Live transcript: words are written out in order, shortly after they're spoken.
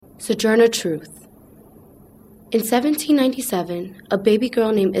Sojourner Truth. In 1797, a baby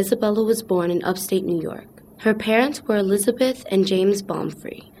girl named Isabella was born in upstate New York. Her parents were Elizabeth and James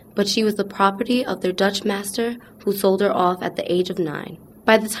Baumfree, but she was the property of their Dutch master who sold her off at the age of 9.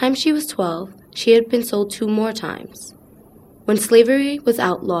 By the time she was 12, she had been sold 2 more times. When slavery was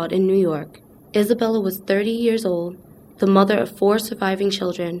outlawed in New York, Isabella was 30 years old, the mother of 4 surviving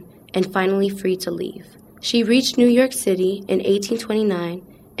children, and finally free to leave. She reached New York City in 1829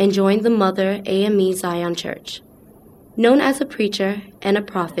 and joined the Mother AME Zion Church. Known as a preacher and a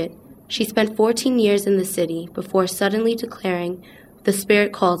prophet, she spent 14 years in the city before suddenly declaring, "The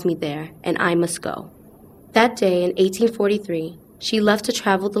Spirit calls me there, and I must go." That day in 1843, she left to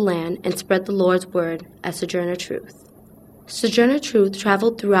travel the land and spread the Lord's word as Sojourner Truth. Sojourner Truth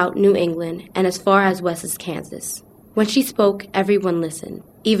traveled throughout New England and as far as West Kansas. When she spoke, everyone listened,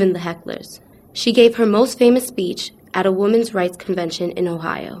 even the hecklers. She gave her most famous speech at a women's rights convention in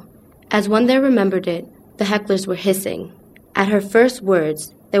Ohio. As one there remembered it, the hecklers were hissing. At her first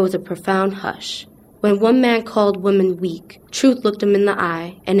words, there was a profound hush. When one man called women weak, Truth looked him in the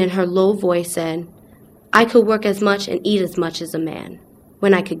eye and in her low voice said, "I could work as much and eat as much as a man,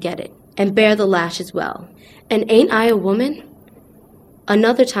 when I could get it, and bear the lash as well. And ain't I a woman?"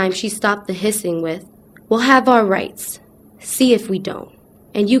 Another time she stopped the hissing with, "We'll have our rights. See if we don't.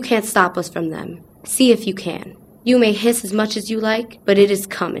 And you can't stop us from them. See if you can. You may hiss as much as you like, but it is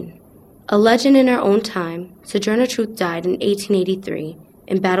coming." A legend in her own time, Sojourner Truth died in 1883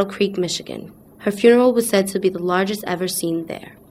 in Battle Creek, Michigan. Her funeral was said to be the largest ever seen there.